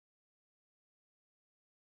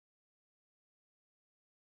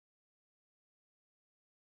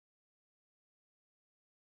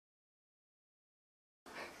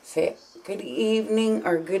Say good evening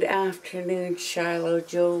or good afternoon, Shiloh.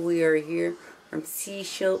 Joe, we are here from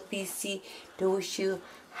Shiloh, BC to wish you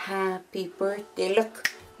happy birthday.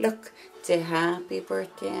 Look, say happy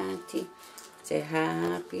birthday, Auntie. Say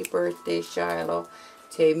happy birthday, Shiloh.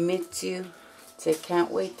 Say miss you. Say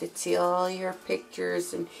can't wait to see all your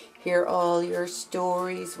pictures and hear all your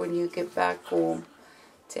stories when you get back home.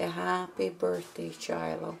 Say happy birthday,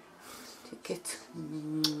 Shiloh. To kids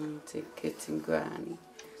and Granny.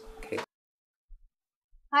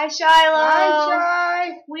 Hi, Shiloh. Hi,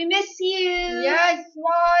 Joy. We miss you. Yes,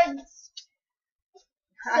 once.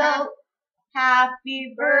 So,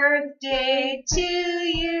 happy birthday to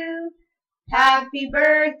you. Happy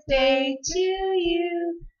birthday to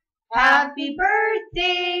you. Happy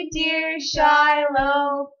birthday, dear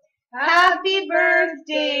Shiloh. Happy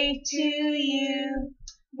birthday to you.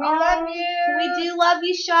 We love you. We do love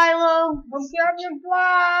you, Shiloh. Hope you're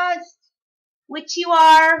blessed. Which you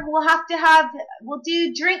are. We'll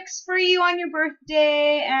do drinks for you on your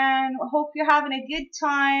birthday, and hope you're having a good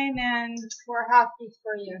time, and We're happy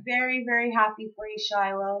for you. very, very happy for you,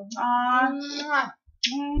 Shiloh. Mwah.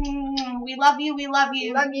 We love you, we love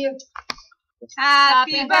you. Love you.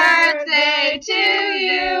 Happy birthday to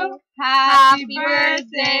you. Happy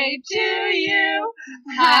birthday to you.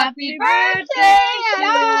 Happy birthday,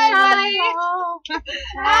 Shiloh.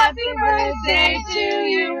 Happy birthday to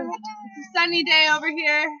you. It's a sunny day over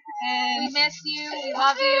here, and We miss you. We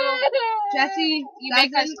love you. Jesse, You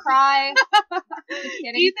make us cry. Just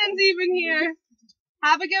kidding. Ethan's even here.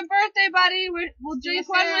 Have a good birthday, buddy. We'll drink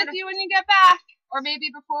one with you when you get back. Or maybe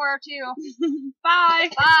before, too. Bye.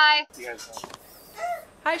 Bye.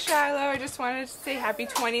 Hi Shiloh, I just wanted to say happy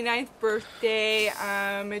 29th birthday.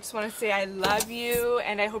 I just want to say I love you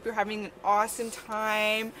and I hope you're having an awesome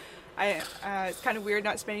time. It's kind of weird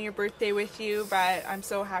not spending your birthday with you, but I'm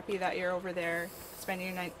so happy that you're over there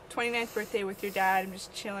spending your 29th birthday with your dad. I'm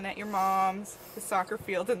just chilling at your mom's, the soccer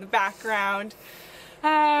field in the background.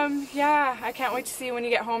 Yeah, I can't wait to see you when you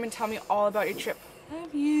get home and tell me all about your trip.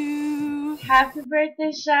 Love you. Happy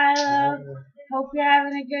birthday, Shiloh. Hope you're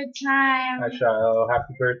having a good time. Hi Shiloh,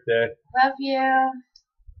 happy birthday. Love you.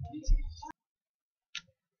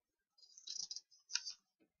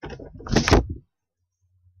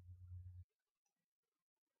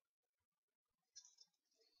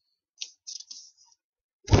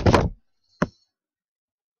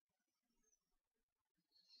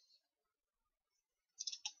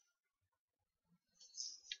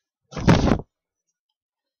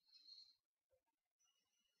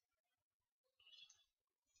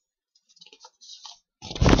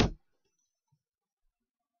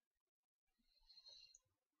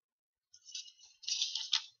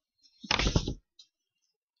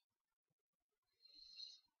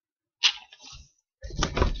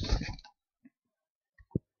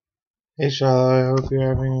 Hey Shiloh, I hope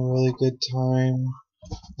you're having a really good time.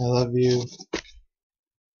 I love you.